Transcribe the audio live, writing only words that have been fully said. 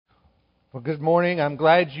Well, good morning. I'm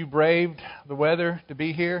glad you braved the weather to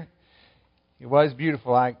be here. It was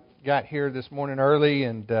beautiful. I got here this morning early,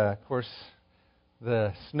 and of course,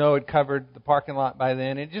 the snow had covered the parking lot by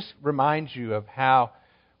then. It just reminds you of how,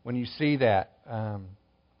 when you see that,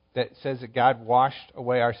 that says that God washed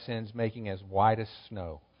away our sins, making as white as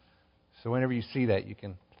snow. So whenever you see that, you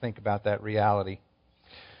can think about that reality.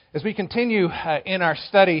 As we continue in our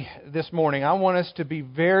study this morning, I want us to be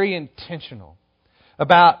very intentional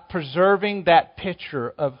about preserving that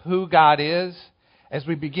picture of who God is as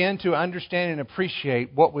we begin to understand and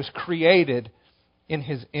appreciate what was created in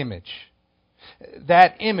His image.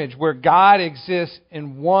 That image where God exists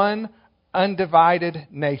in one undivided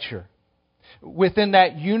nature, within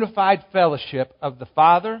that unified fellowship of the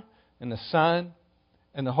Father and the Son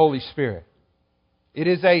and the Holy Spirit. It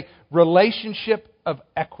is a relationship of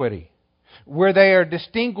equity, where they are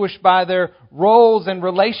distinguished by their roles and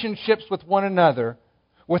relationships with one another,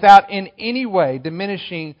 without in any way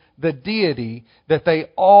diminishing the deity that they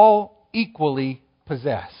all equally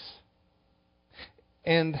possess.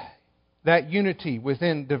 And that unity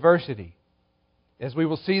within diversity, as we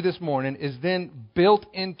will see this morning, is then built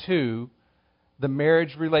into the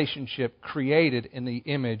marriage relationship created in the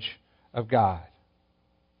image of God.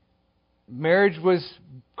 Marriage was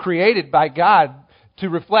created by God to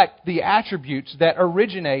reflect the attributes that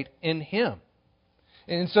originate in Him.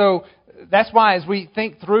 And so that's why, as we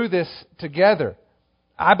think through this together,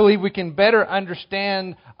 I believe we can better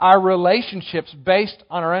understand our relationships based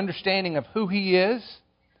on our understanding of who He is,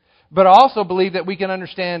 but I also believe that we can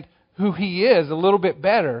understand who He is a little bit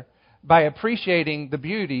better by appreciating the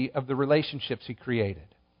beauty of the relationships He created.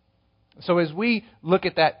 So as we look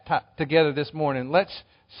at that together this morning, let's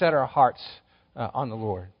set our hearts on the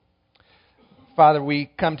Lord. Father,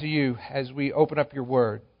 we come to You as we open up Your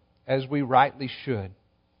Word, as we rightly should.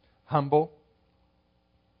 Humble,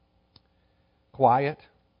 quiet,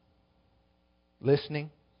 listening,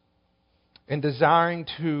 and desiring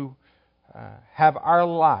to have our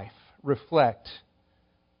life reflect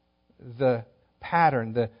the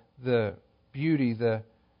pattern, the beauty, the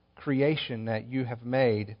creation that You have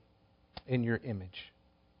made in Your image.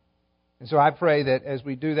 And so I pray that as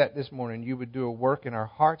we do that this morning, You would do a work in our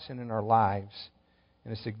hearts and in our lives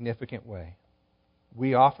in a significant way.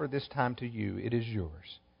 We offer this time to You. It is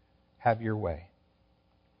Yours. Have Your way.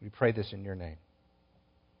 We pray this in Your name.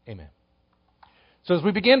 Amen. So as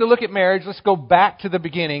we begin to look at marriage, let's go back to the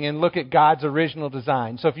beginning and look at God's original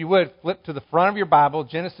design. So if you would, flip to the front of your Bible,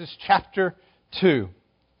 Genesis chapter 2.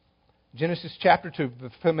 Genesis chapter 2, the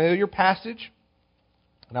familiar passage.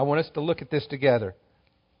 And I want us to look at this together.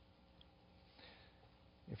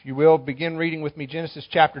 If you will, begin reading with me Genesis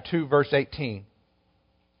chapter 2, verse 18.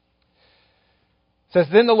 It says,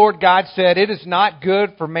 "Then the Lord God said, 'It is not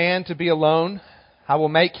good for man to be alone. I will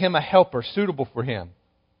make him a helper suitable for him.'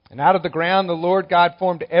 And out of the ground the Lord God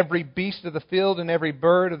formed every beast of the field and every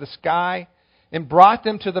bird of the sky, and brought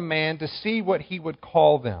them to the man to see what he would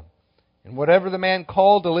call them. And whatever the man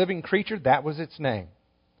called a living creature, that was its name.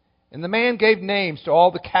 And the man gave names to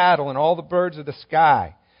all the cattle and all the birds of the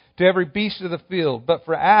sky, to every beast of the field. But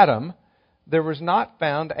for Adam there was not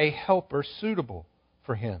found a helper suitable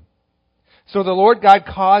for him. So the Lord God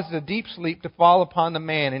caused a deep sleep to fall upon the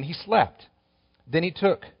man, and he slept. Then He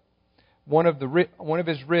took one of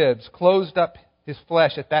his ribs, closed up his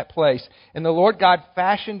flesh at that place. And the Lord God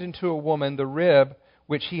fashioned into a woman the rib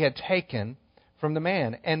which He had taken from the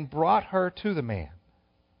man, and brought her to the man.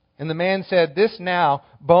 And the man said, 'This now,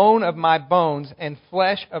 bone of my bones and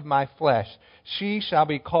flesh of my flesh, she shall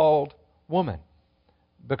be called woman,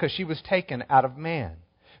 because she was taken out of man.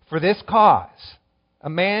 For this cause a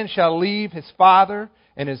man shall leave his father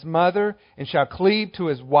and his mother, and shall cleave to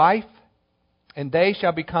his wife, and they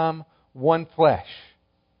shall become one flesh.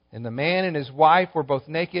 And the man and his wife were both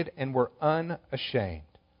naked and were unashamed.'"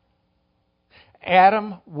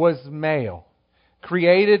 Adam was male,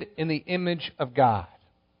 created in the image of God.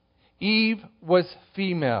 Eve was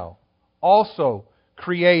female, also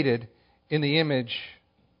created in the image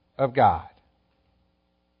of God.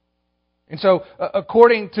 And so,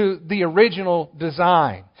 according to the original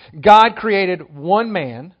design, God created one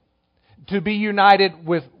man to be united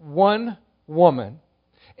with one woman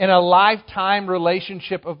in a lifetime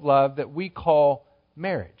relationship of love that we call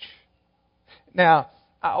marriage. Now,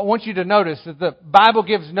 I want you to notice that the Bible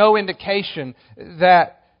gives no indication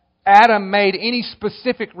that Adam made any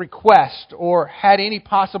specific request or had any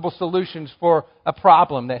possible solutions for a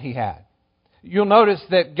problem that he had. You'll notice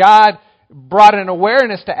that God brought an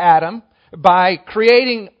awareness to Adam by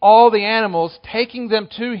creating all the animals, taking them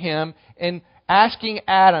to Him, and asking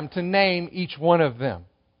Adam to name each one of them.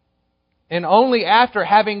 And only after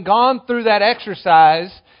having gone through that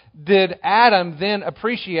exercise did Adam then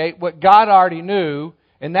appreciate what God already knew,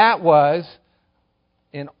 and that was,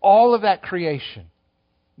 in all of that creation,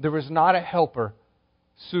 there was not a helper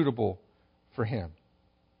suitable for him.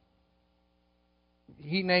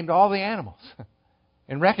 He named all the animals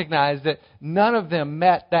and recognized that none of them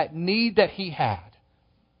met that need that he had.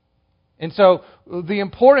 And so the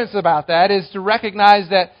importance about that is to recognize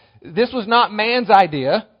that this was not man's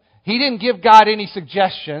idea. He didn't give God any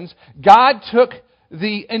suggestions. God took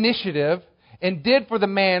the initiative and did for the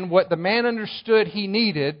man what the man understood he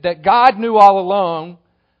needed, that God knew all along,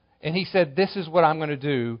 and He said, this is what I'm going to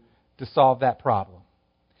do to solve that problem.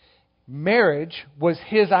 Marriage was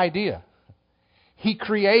His idea. He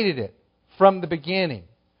created it from the beginning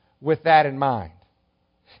with that in mind.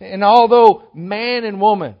 And although man and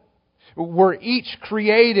woman were each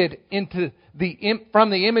created from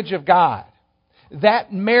the image of God,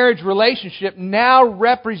 that marriage relationship now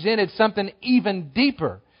represented something even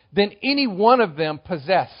deeper than any one of them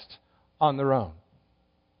possessed on their own.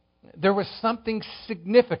 There was something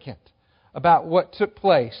significant about what took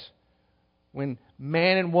place when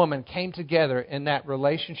man and woman came together in that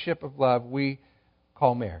relationship of love we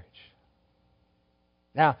call marriage.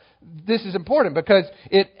 Now, this is important because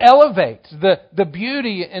it elevates the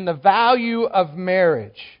beauty and the value of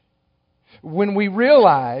marriage when we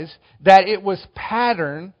realize that it was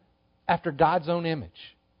patterned after God's own image.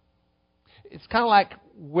 It's kind of like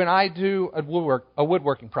when I do a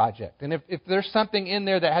woodworking project. And if there's something in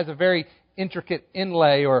there that has a very intricate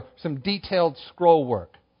inlay or some detailed scroll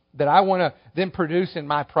work that I want to then produce in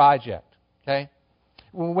my project, okay?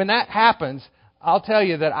 When that happens, I'll tell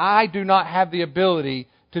you that I do not have the ability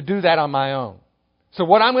to do that on my own. So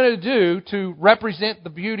what I'm going to do to represent the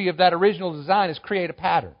beauty of that original design is create a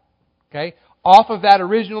pattern, okay, off of that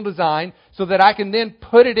original design so that I can then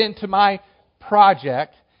put it into my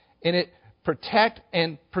project and it protect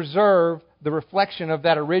and preserve the reflection of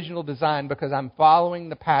that original design because I'm following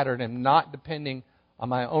the pattern and not depending on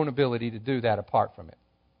my own ability to do that apart from it.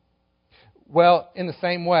 Well, in the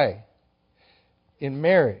same way, in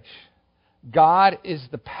marriage, God is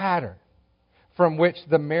the pattern from which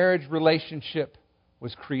the marriage relationship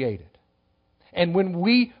was created. And when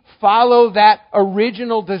we follow that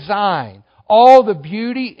original design, all the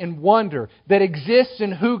beauty and wonder that exists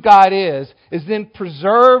in who God is then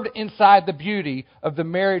preserved inside the beauty of the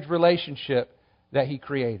marriage relationship that He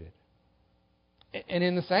created. And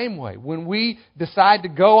in the same way, when we decide to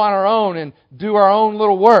go on our own and do our own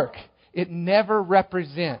little work, it never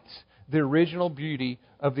represents the original beauty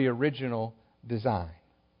of the original design.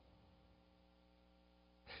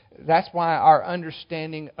 That's why our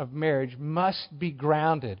understanding of marriage must be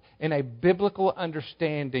grounded in a biblical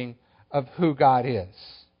understanding of who God is.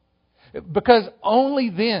 Because only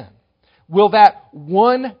then will that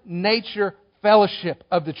one nature fellowship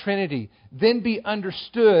of the Trinity then be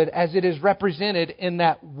understood as it is represented in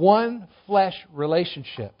that one flesh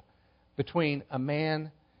relationship between a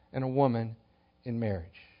man and a woman in marriage.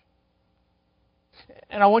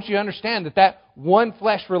 And I want you to understand that one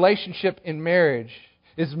flesh relationship in marriage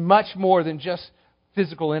is much more than just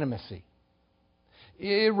physical intimacy.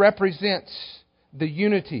 It represents the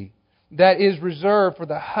unity that is reserved for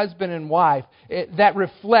the husband and wife. That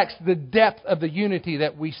reflects the depth of the unity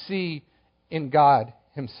that we see in God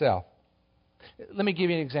Himself. Let me give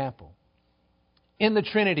you an example. In the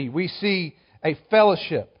Trinity, we see a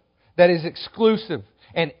fellowship that is exclusive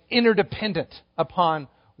and interdependent upon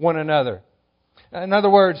one another. In other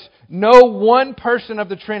words, no one person of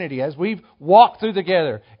the Trinity, as we've walked through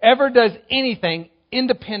together, ever does anything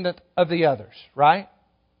independent of the others, right?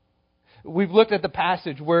 We've looked at the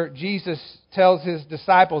passage where Jesus tells His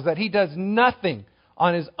disciples that He does nothing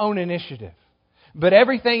on His own initiative, but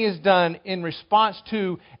everything is done in response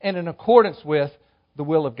to and in accordance with the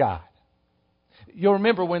will of God. You'll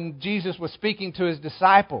remember when Jesus was speaking to His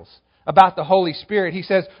disciples about the Holy Spirit, He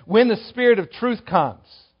says, when the Spirit of truth comes,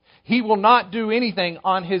 He will not do anything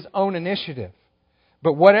on His own initiative,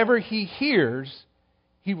 but whatever He hears,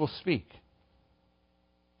 He will speak.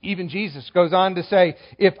 Even Jesus goes on to say,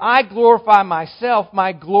 if I glorify myself,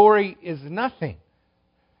 my glory is nothing.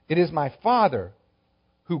 It is my Father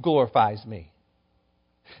who glorifies me.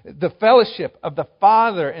 The fellowship of the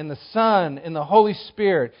Father and the Son and the Holy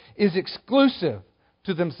Spirit is exclusive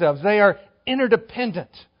to themselves. They are interdependent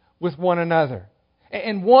with one another.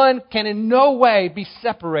 And one can in no way be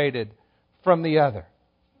separated from the other.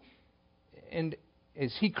 And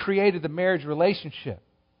as He created the marriage relationship,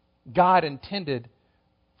 God intended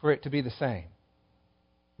for it to be the same.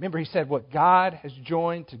 Remember, He said, what God has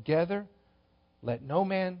joined together, let no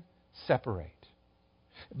man separate.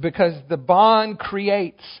 because the bond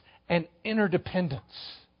creates an interdependence.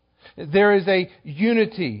 There is a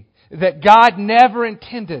unity that God never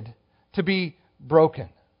intended to be broken.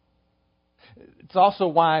 It's also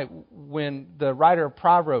why when the writer of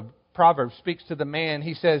Proverbs speaks to the man,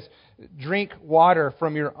 he says, drink water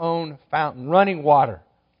from your own fountain, running water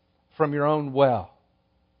from your own well.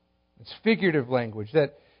 It's figurative language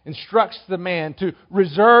that instructs the man to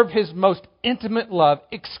reserve his most intimate love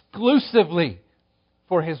exclusively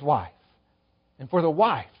for his wife, and for the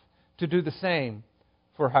wife to do the same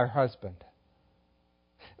for her husband.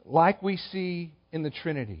 Like we see in the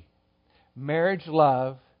Trinity, marriage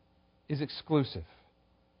love is exclusive.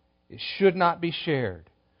 It should not be shared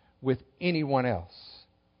with anyone else.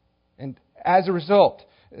 And as a result,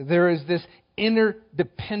 there is this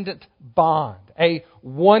interdependent bond, a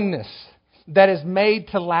oneness that is made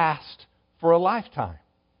to last for a lifetime.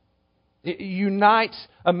 It unites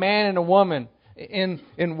a man and a woman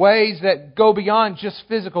in ways that go beyond just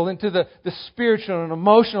physical, into the spiritual and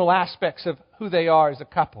emotional aspects of who they are as a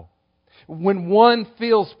couple. When one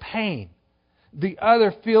feels pain, the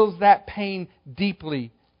other feels that pain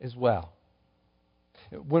deeply as well.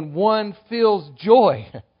 When one feels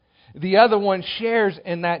joy, the other one shares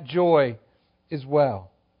in that joy as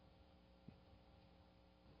well.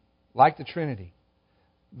 Like the Trinity,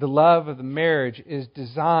 the love of the marriage is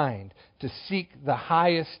designed to seek the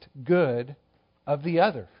highest good of the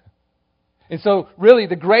other. And so, really,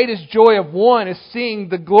 the greatest joy of one is seeing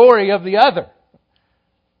the glory of the other.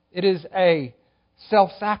 It is a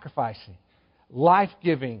self-sacrificing,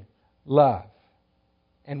 life-giving love.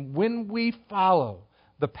 And when we follow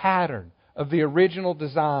the pattern of the original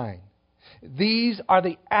design, these are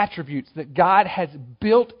the attributes that God has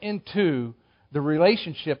built into the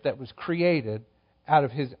relationship that was created out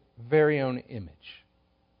of His very own image.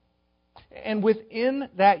 And within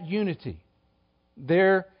that unity,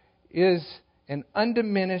 there is an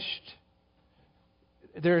undiminished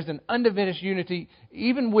unity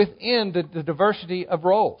even within the diversity of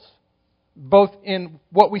roles, both in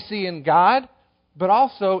what we see in God, but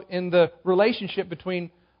also in the relationship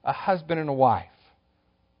between a husband and a wife.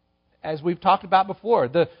 As we've talked about before,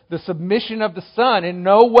 the submission of the Son in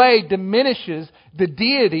no way diminishes the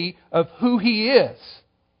deity of who He is.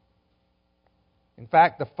 In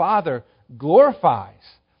fact, the Father glorifies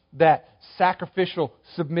that sacrificial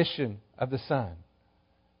submission of the Son.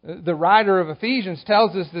 The writer of Ephesians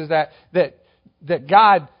tells us is that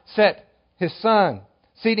God set His Son,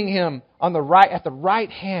 seating Him on the right at the right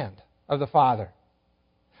hand of the Father,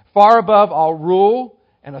 far above all rule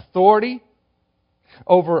and authority,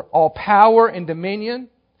 over all power and dominion,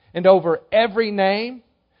 and over every name,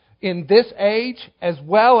 in this age as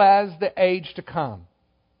well as the age to come.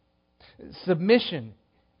 Submission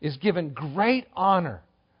is given great honor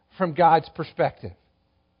from God's perspective.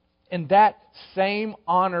 And that same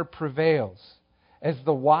honor prevails as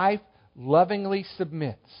the wife lovingly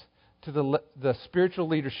submits to the spiritual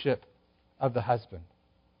leadership of the husband.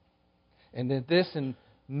 And that this in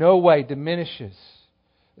no way diminishes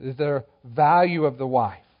the value of the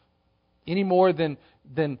wife, any more than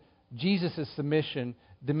Jesus' submission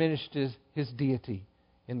diminished his deity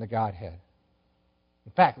in the Godhead.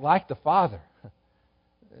 In fact, like the Father,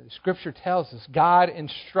 Scripture tells us God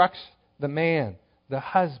instructs the man, the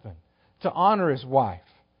husband, to honor his wife,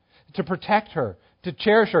 to protect her, to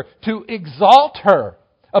cherish her, to exalt her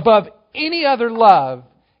above any other love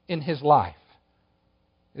in his life.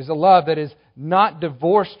 It is a love that is not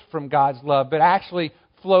divorced from God's love, but actually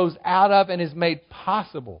flows out of and is made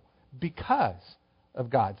possible because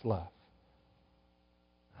of God's love.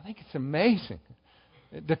 I think it's amazing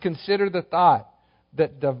to consider the thought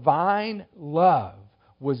that divine love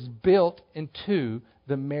was built into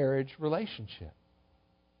the marriage relationship.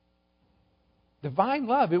 Divine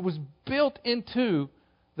love, it was built into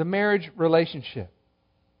the marriage relationship.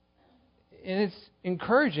 And it's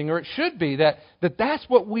encouraging, or it should be, that's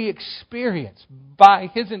what we experience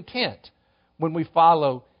by His intent when we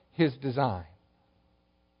follow His design.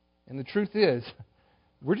 And the truth is,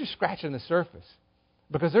 we're just scratching the surface.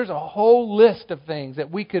 Because there's a whole list of things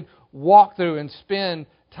that we could walk through and spend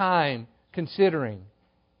time considering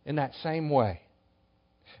in that same way.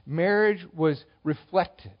 Marriage was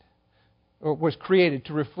reflected, or was created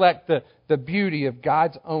to reflect the beauty of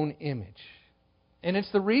God's own image. And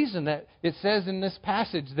it's the reason that it says in this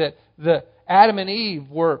passage that the Adam and Eve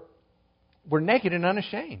were naked and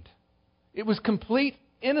unashamed. It was complete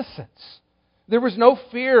innocence. There was no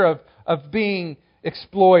fear of being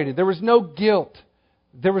exploited. There was no guilt.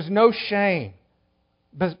 There was no shame.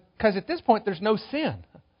 Because at this point, there's no sin.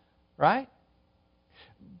 Right?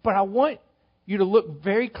 But I want you to look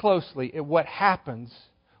very closely at what happens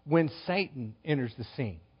when Satan enters the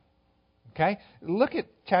scene. Okay? Look at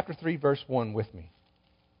chapter 3, verse 1 with me.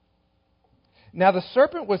 Now the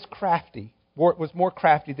serpent was more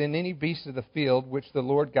crafty than any beast of the field which the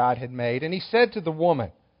Lord God had made. And he said to the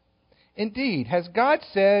woman, Indeed, has God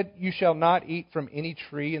said, You shall not eat from any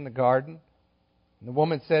tree in the garden? And the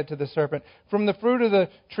woman said to the serpent, From the fruit of the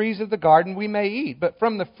trees of the garden we may eat, but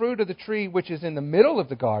from the fruit of the tree which is in the middle of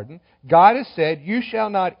the garden, God has said, You shall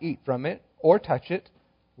not eat from it or touch it,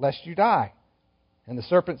 lest you die. And the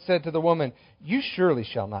serpent said to the woman, You surely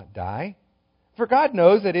shall not die. For God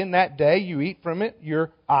knows that in that day you eat from it,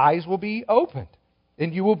 your eyes will be opened,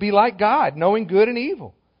 and you will be like God, knowing good and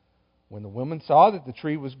evil. When the woman saw that the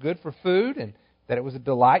tree was good for food, and that it was a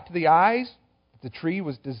delight to the eyes, that the tree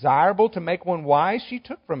was desirable to make one wise, she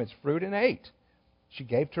took from its fruit and ate. She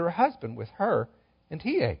gave to her husband with her, and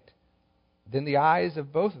he ate. Then the eyes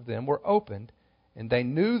of both of them were opened, and they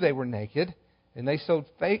knew they were naked, and they sewed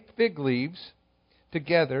fig leaves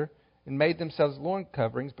together and made themselves loin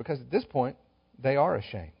coverings, because at this point they are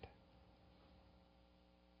ashamed.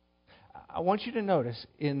 I want you to notice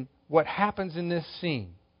in what happens in this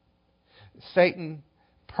scene, Satan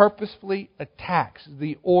purposefully attacks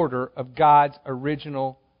the order of God's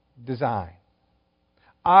original design.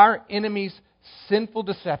 Our enemy's sinful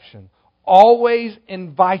deception always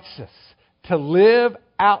invites us to live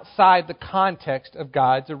outside the context of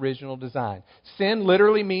God's original design. Sin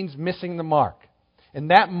literally means missing the mark. And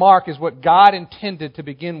that mark is what God intended to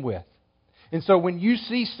begin with. And so when you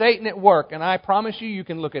see Satan at work, and I promise you, you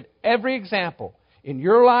can look at every example in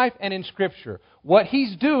your life and in Scripture, what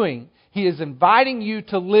he's doing, he is inviting you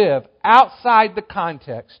to live outside the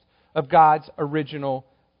context of God's original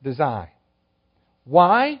design.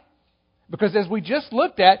 Why? Because as we just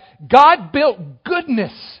looked at, God built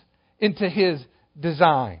goodness into His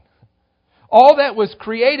design. All that was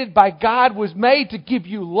created by God was made to give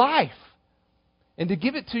you life and to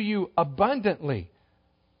give it to you abundantly.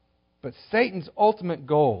 But Satan's ultimate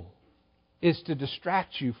goal is to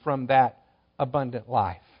distract you from that abundant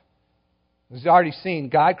life. As we've already seen,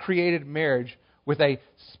 God created marriage with a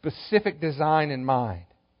specific design in mind.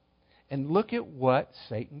 And look at what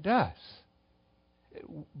Satan does.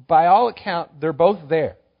 By all account, they're both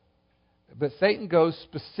there. But Satan goes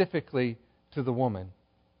specifically to the woman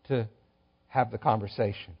to have the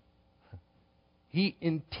conversation. He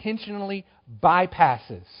intentionally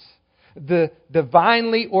bypasses the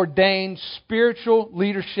divinely ordained spiritual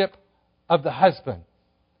leadership of the husband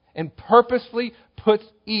and purposely puts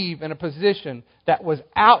Eve in a position that was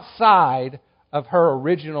outside of her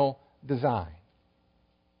original design.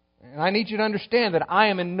 And I need you to understand that I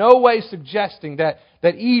am in no way suggesting that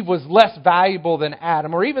Eve was less valuable than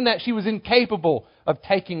Adam, or even that she was incapable of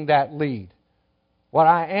taking that lead. What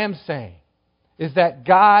I am saying is that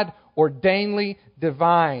God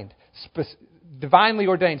divinely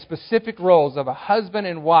ordained specific roles of a husband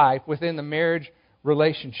and wife within the marriage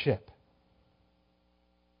relationship.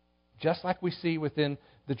 Just like we see within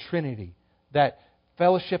the Trinity, that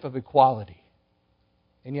fellowship of equality.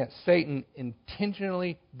 And yet Satan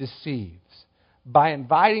intentionally deceives by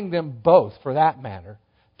inviting them both, for that matter,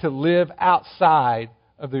 to live outside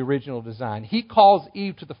of the original design. He calls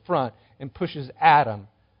Eve to the front and pushes Adam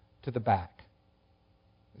to the back.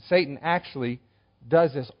 Satan actually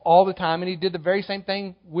does this all the time, and he did the very same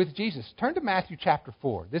thing with Jesus. Turn to Matthew chapter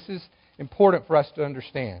 4. This is important for us to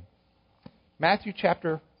understand. Matthew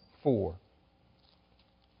chapter 4.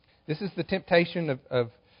 This is the temptation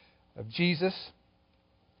of Jesus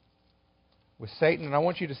with Satan, and I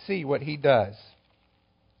want you to see what he does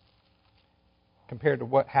compared to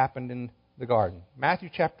what happened in the garden. Matthew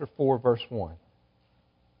chapter 4, verse 1.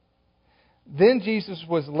 Then Jesus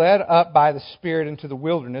was led up by the Spirit into the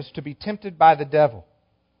wilderness to be tempted by the devil.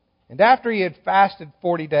 And after he had fasted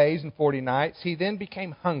 40 days and 40 nights, he then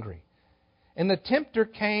became hungry. And the tempter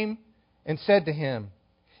came and said to him,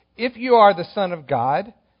 If you are the Son of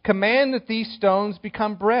God, command that these stones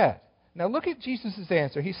become bread. Now look at Jesus'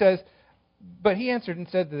 answer. He says, But he answered and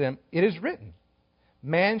said to them, It is written,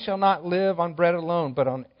 Man shall not live on bread alone, but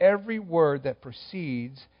on every word that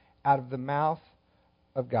proceeds out of the mouth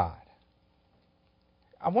of God.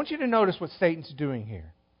 I want you to notice what Satan's doing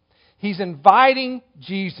here. He's inviting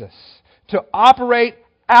Jesus to operate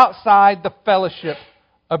outside the fellowship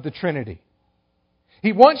of the Trinity.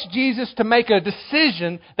 He wants Jesus to make a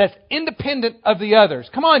decision that's independent of the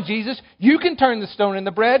others. Come on, Jesus, you can turn the stone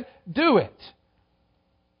into bread. Do it.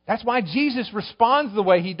 That's why Jesus responds the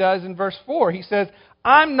way he does in verse 4. He says,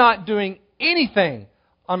 I'm not doing anything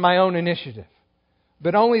on my own initiative,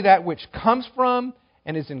 but only that which comes from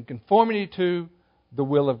and is in conformity to the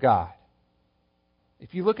will of God.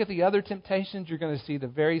 If you look at the other temptations, you're going to see the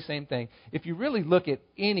very same thing. If you really look at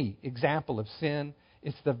any example of sin,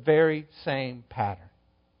 it's the very same pattern.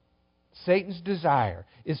 Satan's desire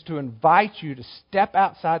is to invite you to step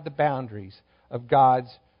outside the boundaries of God's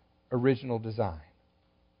original design.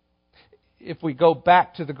 If we go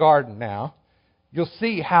back to the garden now, you'll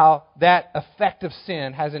see how that effect of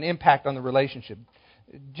sin has an impact on the relationship.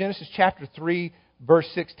 Genesis chapter 3, verse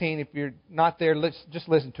 16, if you're not there, let's just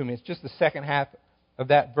listen to me. It's just the second half of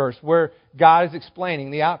that verse where God is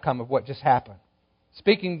explaining the outcome of what just happened.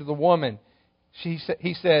 Speaking to the woman, he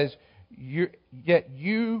says, "Yet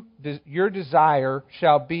your desire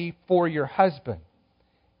shall be for your husband,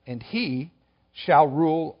 and he shall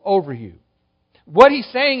rule over you." What he's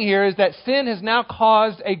saying here is that sin has now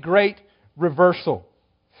caused a great reversal,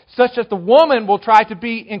 such that the woman will try to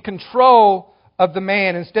be in control of the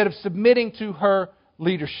man instead of submitting to her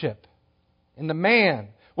leadership. And the man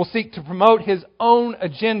will seek to promote his own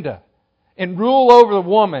agenda and rule over the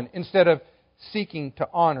woman instead of seeking to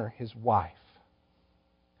honor his wife.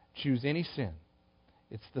 Choose any sin.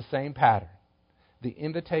 It's the same pattern. The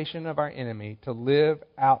invitation of our enemy to live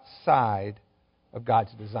outside of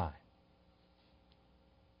God's design.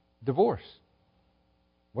 Divorce.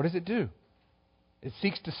 What does it do? It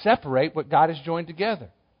seeks to separate what God has joined together.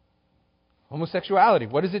 Homosexuality.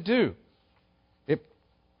 What does it do? It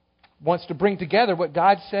wants to bring together what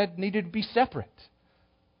God said needed to be separate.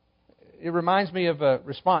 It reminds me of a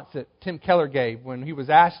response that Tim Keller gave when he was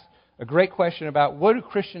asked a great question about what do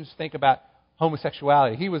Christians think about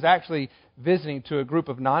homosexuality. He was actually visiting to a group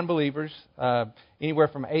of non-believers, anywhere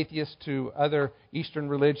from atheists to other Eastern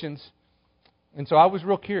religions. And so I was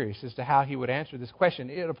real curious as to how he would answer this question.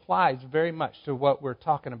 It applies very much to what we're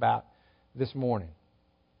talking about this morning.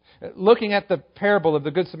 Looking at the parable of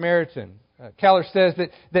the Good Samaritan, Keller says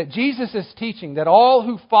that Jesus is teaching that all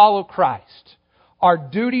who follow Christ are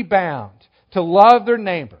duty-bound to love their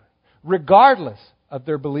neighbor, regardless of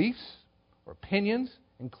their beliefs or opinions,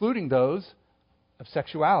 including those of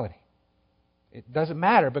sexuality. It doesn't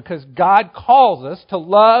matter because God calls us to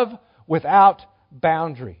love without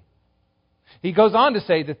boundary. He goes on to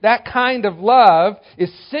say that kind of love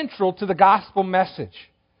is central to the gospel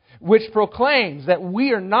message, which proclaims that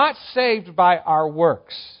we are not saved by our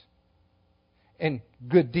works and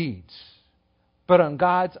good deeds, but on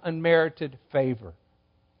God's unmerited favor,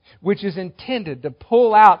 which is intended to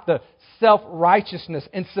pull out the self-righteousness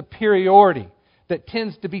and superiority that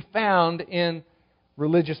tends to be found in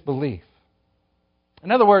religious belief.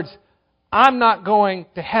 In other words, I'm not going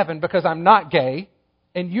to heaven because I'm not gay,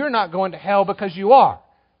 and you're not going to hell because you are.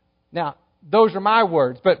 Now, those are my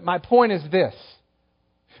words, but my point is this.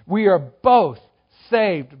 We are both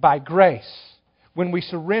saved by grace when we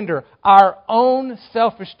surrender our own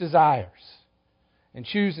selfish desires and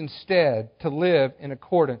choose instead to live in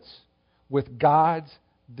accordance with God's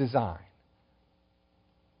design.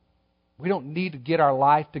 We don't need to get our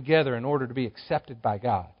life together in order to be accepted by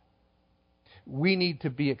God. We need to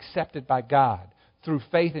be accepted by God through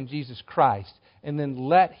faith in Jesus Christ, and then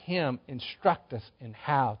let Him instruct us in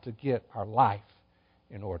how to get our life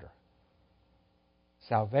in order.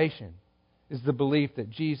 Salvation is the belief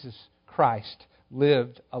that Jesus Christ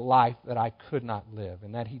lived a life that I could not live,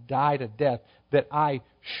 and that He died a death that I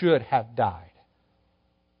should have died.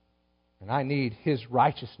 And I need His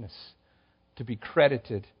righteousness to be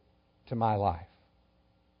credited to my life.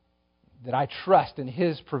 That I trust in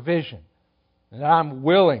His provision, and that I'm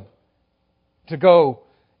willing to go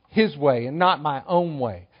His way and not my own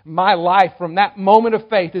way. My life from that moment of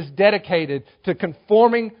faith is dedicated to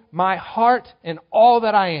conforming my heart and all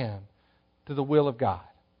that I am to the will of God.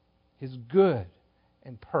 His good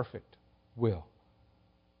and perfect will.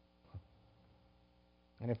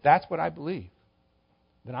 And if that's what I believe,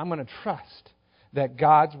 then I'm going to trust that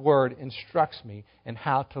God's Word instructs me in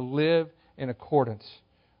how to live in accordance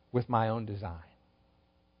with my own design.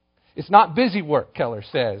 It's not busy work, Keller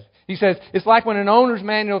says. He says, it's like when an owner's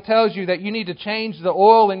manual tells you that you need to change the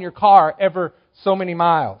oil in your car every so many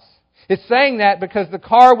miles. It's saying that because the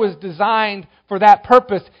car was designed for that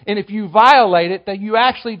purpose, and if you violate it, that you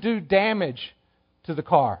actually do damage to the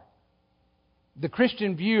car. The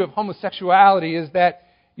Christian view of homosexuality is that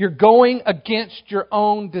you're going against your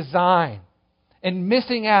own design and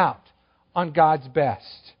missing out on God's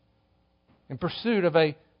best in pursuit of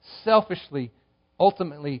a selfishly,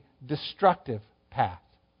 ultimately destructive path.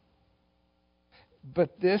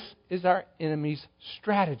 But this is our enemy's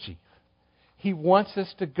strategy. He wants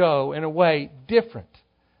us to go in a way different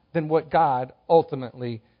than what God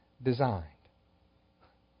ultimately designed.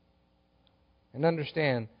 And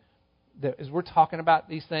understand that as we're talking about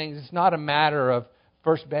these things, it's not a matter of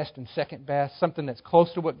first best and second best, something that's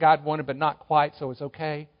close to what God wanted but not quite, so it's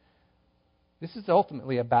okay. This is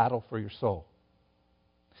ultimately a battle for your soul.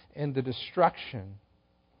 And the destruction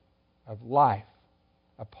of life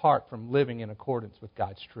apart from living in accordance with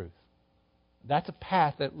God's truth. That's a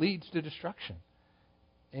path that leads to destruction.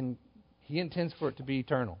 And He intends for it to be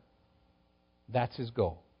eternal. That's His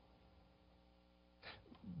goal.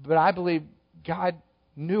 But I believe God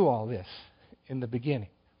knew all this in the beginning.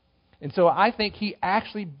 And so I think He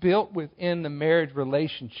actually built within the marriage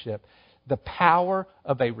relationship the power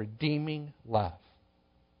of a redeeming love.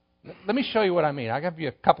 Let me show you what I mean. I'll give you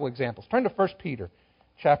a couple examples. Turn to 1 Peter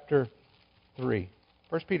chapter 3.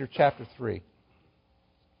 1 Peter chapter 3.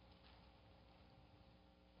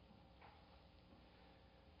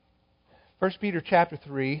 First Peter chapter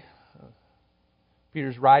 3,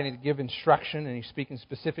 Peter's writing to give instruction, and he's speaking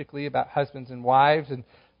specifically about husbands and wives. And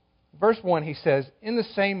verse 1, he says, "In the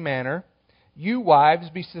same manner, you wives,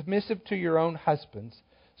 be submissive to your own husbands,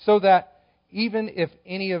 so that even if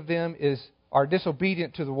any of them are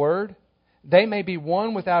disobedient to the word, they may be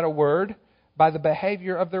won without a word by the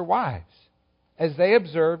behavior of their wives, as they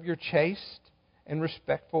observe your chaste and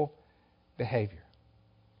respectful behavior."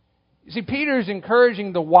 You see, Peter is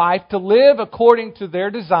encouraging the wife to live according to their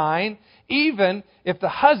design, even if the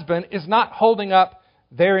husband is not holding up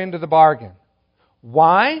their end of the bargain.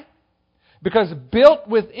 Why? Because built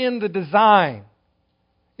within the design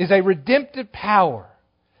is a redemptive power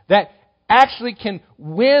that actually can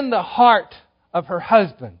win the heart of her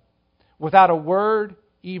husband without a word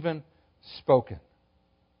even spoken.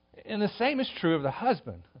 And the same is true of the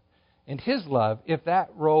husband and his love if that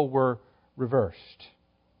role were reversed.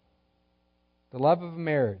 The love of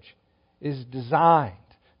marriage is designed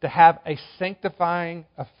to have a sanctifying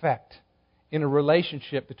effect in a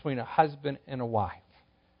relationship between a husband and a wife.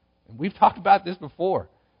 And we've talked about this before.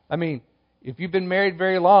 I mean, if you've been married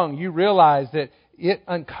very long, you realize that it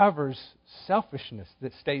uncovers selfishness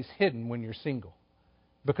that stays hidden when you're single.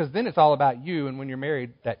 Because then it's all about you, and when you're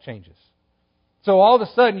married, that changes. So all of a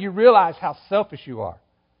sudden, you realize how selfish you are,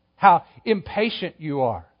 how impatient you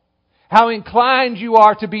are, how inclined you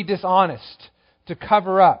are to be dishonest, to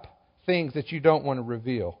cover up things that you don't want to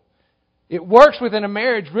reveal. It works within a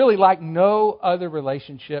marriage really like no other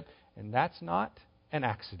relationship, and that's not an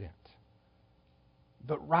accident.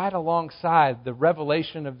 But right alongside the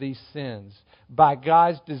revelation of these sins, by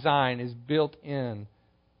God's design, is built in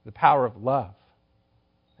the power of love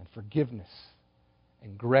and forgiveness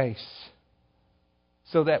and grace.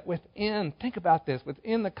 So that think about this,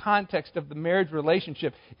 within the context of the marriage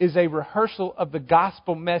relationship is a rehearsal of the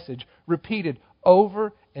gospel message repeated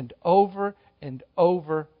over and over and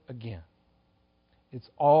over again. It's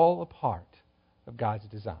all a part of God's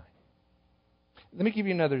design. Let me give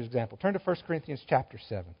you another example. Turn to 1 Corinthians chapter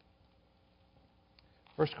 7.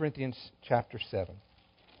 1 Corinthians chapter 7.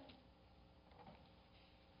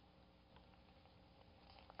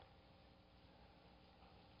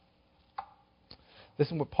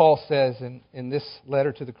 Listen what Paul says in this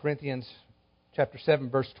letter to the Corinthians, chapter 7,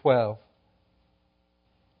 verse 12.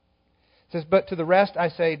 It says, "But to the rest I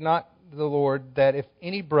say, not the Lord, that if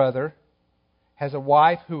any brother has a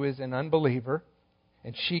wife who is an unbeliever,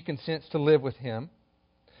 and she consents to live with him,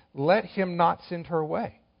 let him not send her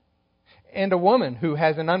away. And a woman who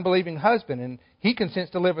has an unbelieving husband, and he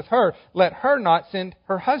consents to live with her, let her not send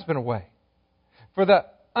her husband away. For the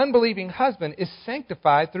unbelieving husband is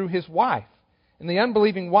sanctified through his wife, and the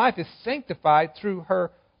unbelieving wife is sanctified through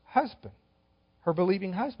her husband, her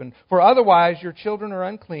believing husband. For otherwise your children are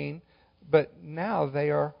unclean, but now they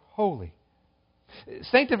are holy."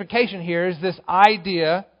 Sanctification here is this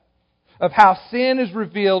idea of how sin is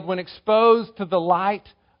revealed when exposed to the light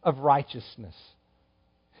of righteousness.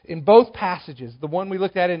 In both passages, the one we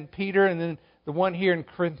looked at in Peter and then the one here in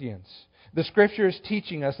Corinthians, the Scripture is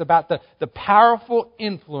teaching us about the powerful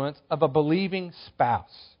influence of a believing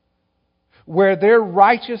spouse, where their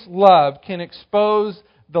righteous love can expose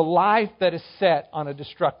the life that is set on a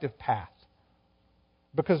destructive path.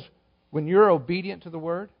 Because when you're obedient to the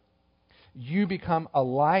Word, you become a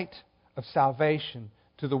light of salvation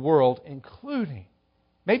to the world, including,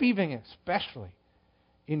 maybe even especially,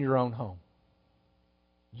 in your own home.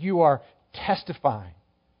 You are testifying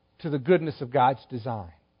to the goodness of God's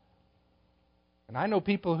design. And I know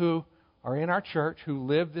people who are in our church who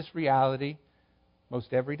live this reality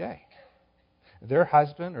most every day. Their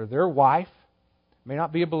husband or their wife may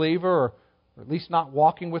not be a believer or at least not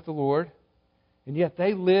walking with the Lord, and yet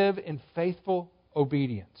they live in faithful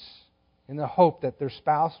obedience in the hope that their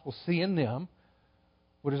spouse will see in them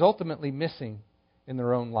what is ultimately missing in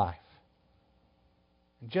their own life.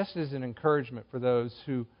 And just as an encouragement for those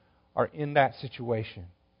who are in that situation.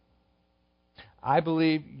 I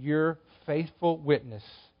believe your faithful witness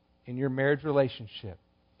in your marriage relationship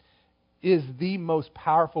is the most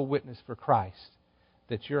powerful witness for Christ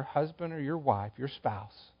that your husband or your wife, your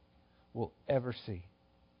spouse, will ever see.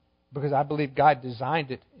 Because I believe God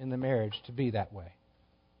designed it in the marriage to be that way.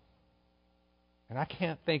 And I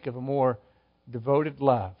can't think of a more devoted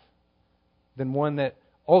love than one that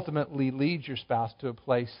ultimately leads your spouse to a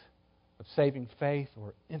place of saving faith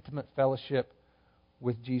or intimate fellowship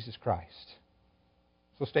with Jesus Christ.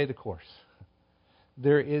 So stay the course.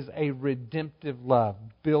 There is a redemptive love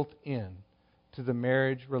built in to the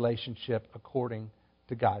marriage relationship according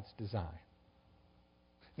to God's design.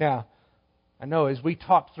 Now, I know as we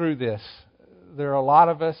talk through this, there are a lot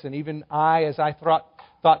of us, and even I, as I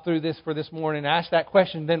thought through this for this morning, asked that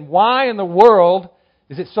question, then why in the world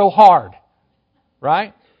is it so hard?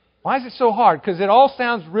 Right? Why is it so hard? Because it all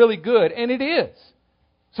sounds really good, and it is.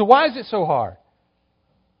 So why is it so hard?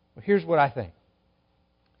 Well, here's what I think.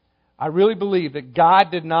 I really believe that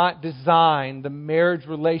God did not design the marriage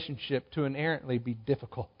relationship to inherently be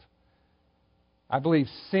difficult. I believe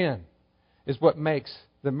sin is what makes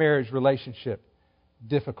the marriage relationship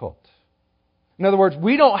difficult. In other words,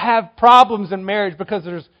 we don't have problems in marriage because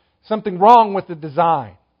there's something wrong with the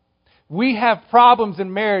design. We have problems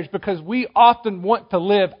in marriage because we often want to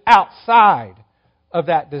live outside of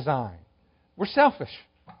that design. We're selfish.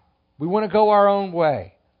 We want to go our own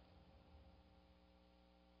way.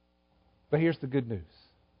 But here's the good news.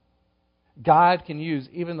 God can use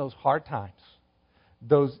even those hard times,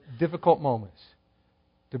 those difficult moments,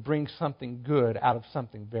 to bring something good out of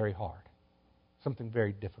something very hard, something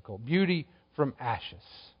very difficult. Beauty from ashes.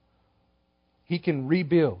 He can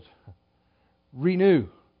rebuild, renew,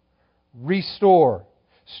 restore,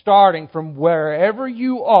 starting from wherever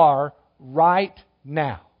you are right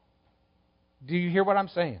now. Do you hear what I'm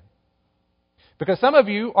saying? Because some of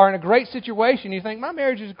you are in a great situation. You think, my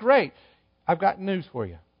marriage is great. I've got news for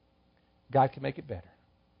you. God can make it better.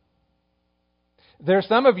 There are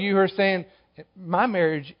some of you who are saying, my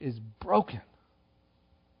marriage is broken.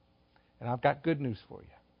 And I've got good news for you.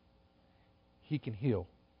 He can heal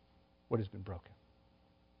what has been broken.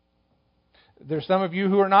 There's some of you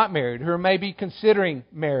who are not married, who are maybe considering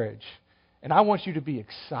marriage. And I want you to be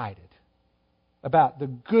excited about the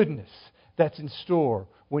goodness that's in store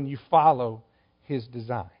when you follow His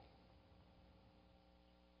design.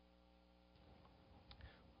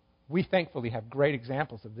 We thankfully have great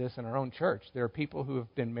examples of this in our own church. There are people who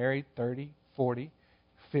have been married 30, 40,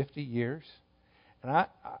 50 years. And let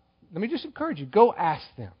me just encourage you, go ask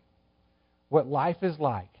them what life is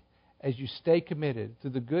like as you stay committed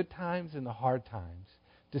through the good times and the hard times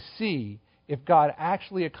to see if God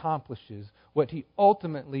actually accomplishes what He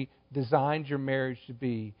ultimately designed your marriage to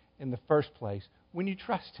be in the first place when you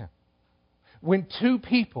trust Him. When two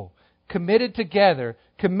people committed together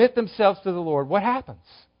commit themselves to the Lord, what happens?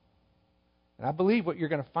 And I believe what you're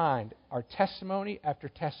going to find are testimony after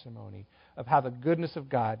testimony of how the goodness of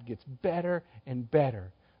God gets better and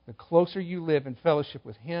better the closer you live in fellowship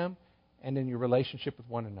with Him and in your relationship with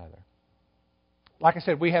one another. Like I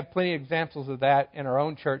said, we have plenty of examples of that in our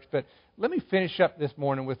own church, but let me finish up this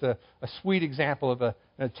morning with a sweet example of an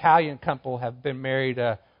Italian couple who have been married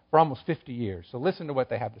for almost 50 years. So listen to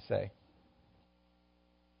what they have to say.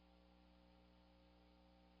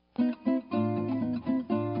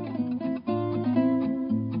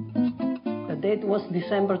 The date was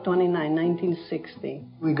December 29, 1960.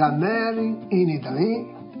 We got married in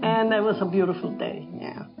Italy. And it was a beautiful day,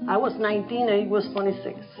 yeah. I was 19 and he was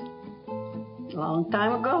 26. Long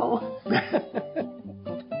time ago.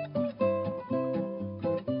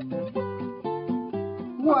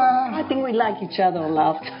 Well, I think we like each other a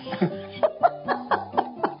lot.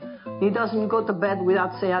 He doesn't go to bed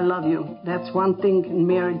without saying, I love you. That's one thing in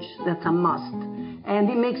marriage that's a must. And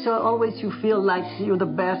he makes always you feel like you're the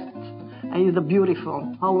best and you're the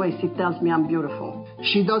beautiful. Always he tells me I'm beautiful.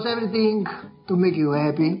 she does everything to make you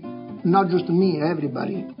happy. Not just me,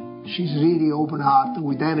 everybody. She's really open heart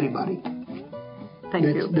with everybody. Thank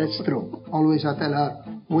you. That's true. Always I tell her,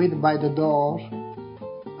 wait by the door,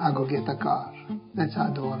 I go get a car. That's how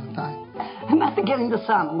I do all the time. I'm not getting the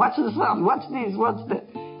sun. Watch the sun. Watch this. Watch that.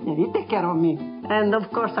 Yeah, he take care of me. And of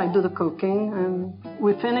course I do the cooking. And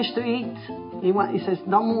we finish to eat. He says,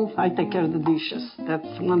 don't move. I take care of the dishes. That's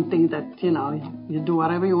one thing that, you do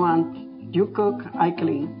whatever you want. You cook, I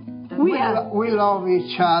clean. We love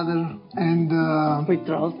each other and We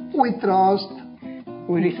trust. we trust,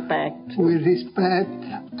 We respect. we respect,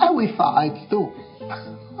 and we fight too.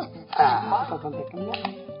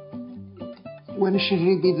 When she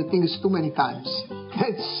repeats the things too many times.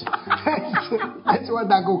 That's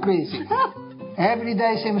what I go crazy. Every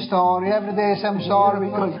day same story, every day same story.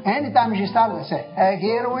 Anytime she starts, I say, hey,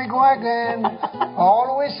 here we go again.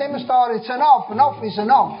 Always same story. It's enough. Enough is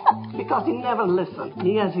enough. Because he never listens.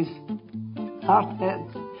 He has his hard head.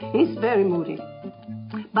 He's very moody.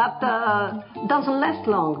 But doesn't last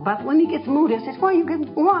long. But when he gets moody, I says,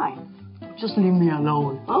 why? Just leave me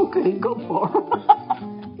alone. Okay, go for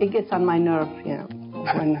it. It gets on my nerve,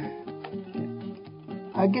 when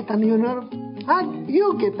I get on your nerve.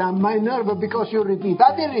 You get on my nerve because you repeat.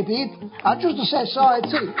 I didn't repeat. I just said so.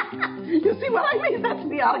 That's it. You see what I mean? That's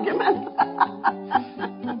the argument.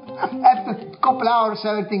 After a couple hours,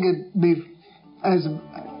 everything will be as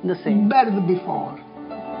the same. Better than before.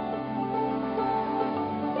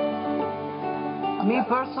 Me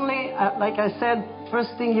personally, like I said,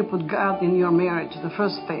 first thing you put God in your marriage, the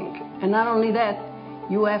first thing. And not only that,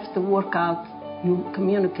 you have to work out, you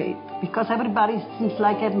communicate. Because everybody seems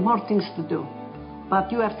like have more things to do.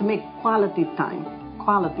 But you have to make quality time.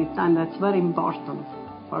 Quality time, that's very important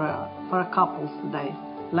for a couple today.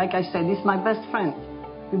 Like I said, he's my best friend.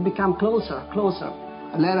 You become closer.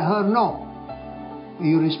 Let her know.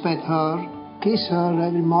 You respect her. Kiss her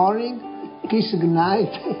every morning. Kiss good night.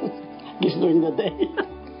 Kiss during the day.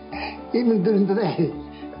 Even during the day.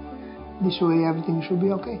 This way everything should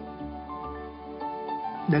be okay.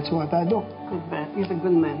 That's what I do. Good man. He's a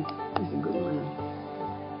good man.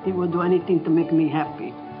 He would do anything to make me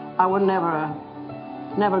happy. I would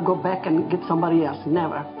never go back and get somebody else.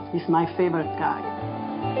 Never. He's my favorite guy.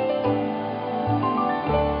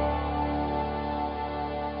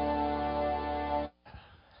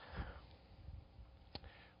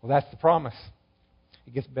 Well, that's the promise.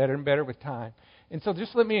 It gets better and better with time. And so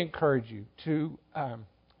just let me encourage you to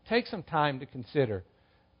take some time to consider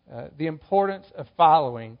the importance of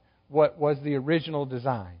following what was the original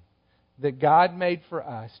design that God made for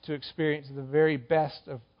us to experience the very best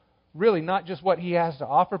of really not just what He has to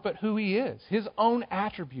offer, but who He is. His own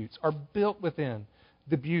attributes are built within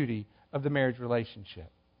the beauty of the marriage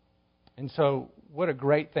relationship. And so what a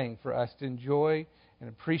great thing for us to enjoy and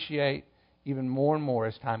appreciate even more and more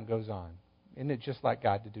as time goes on. Isn't it just like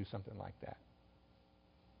God to do something like that?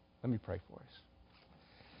 Let me pray for us.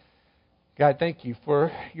 God, thank you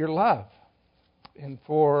for your love and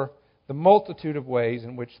for the multitude of ways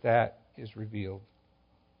in which that is revealed.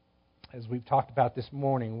 As we've talked about this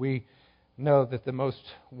morning, we know that the most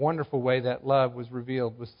wonderful way that love was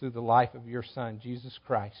revealed was through the life of your Son, Jesus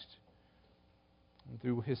Christ. And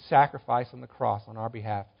through His sacrifice on the cross on our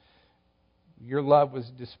behalf, your love was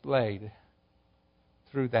displayed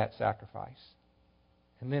through that sacrifice.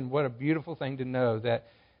 And then what a beautiful thing to know that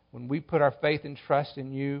when we put our faith and trust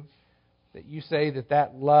in you, that you say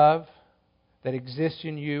that love that exists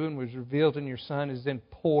in you and was revealed in your Son is then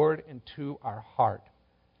poured into our heart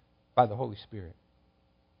by the Holy Spirit.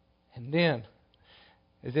 And then,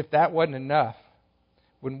 as if that wasn't enough,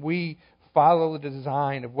 when we follow the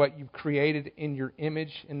design of what you've created in your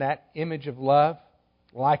image, in that image of love,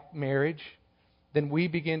 like marriage, then we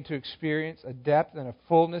begin to experience a depth and a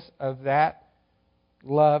fullness of that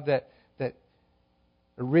love that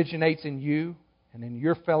originates in you and in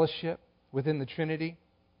your fellowship within the Trinity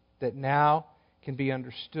that now can be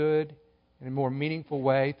understood in a more meaningful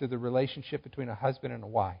way through the relationship between a husband and a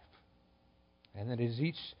wife. And that as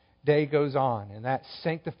each day goes on and that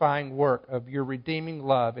sanctifying work of your redeeming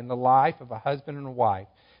love in the life of a husband and a wife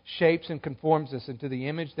shapes and conforms us into the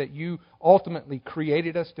image that you ultimately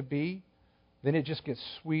created us to be, then it just gets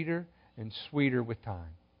sweeter and sweeter with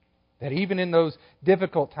time. That even in those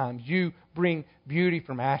difficult times, you bring beauty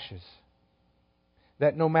from ashes.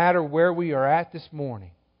 That no matter where we are at this morning,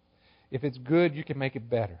 if it's good, you can make it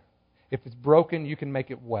better. If it's broken, you can make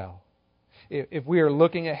it well. If we are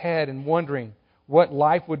looking ahead and wondering what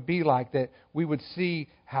life would be like, that we would see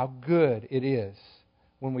how good it is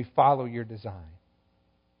when we follow your design.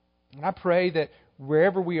 And I pray that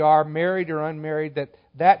wherever we are, married or unmarried,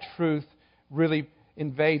 that truth really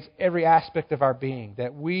invades every aspect of our being.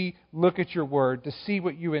 That we look at your word to see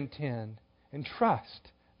what you intend and trust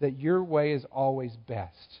that your way is always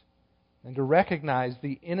best. And to recognize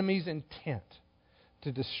the enemy's intent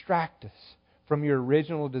to distract us from your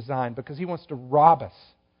original design, because he wants to rob us,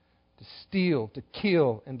 to steal, to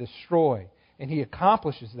kill, and destroy. And he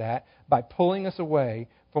accomplishes that by pulling us away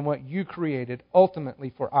from what you created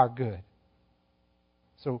ultimately for our good.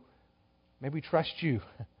 So may we trust you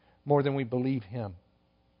more than we believe him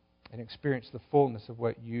and experience the fullness of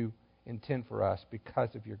what you intend for us because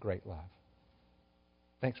of your great love.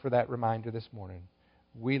 Thanks for that reminder this morning.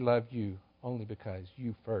 We love you only because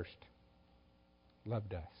you first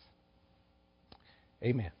loved us.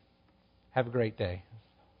 Amen. Have a great day.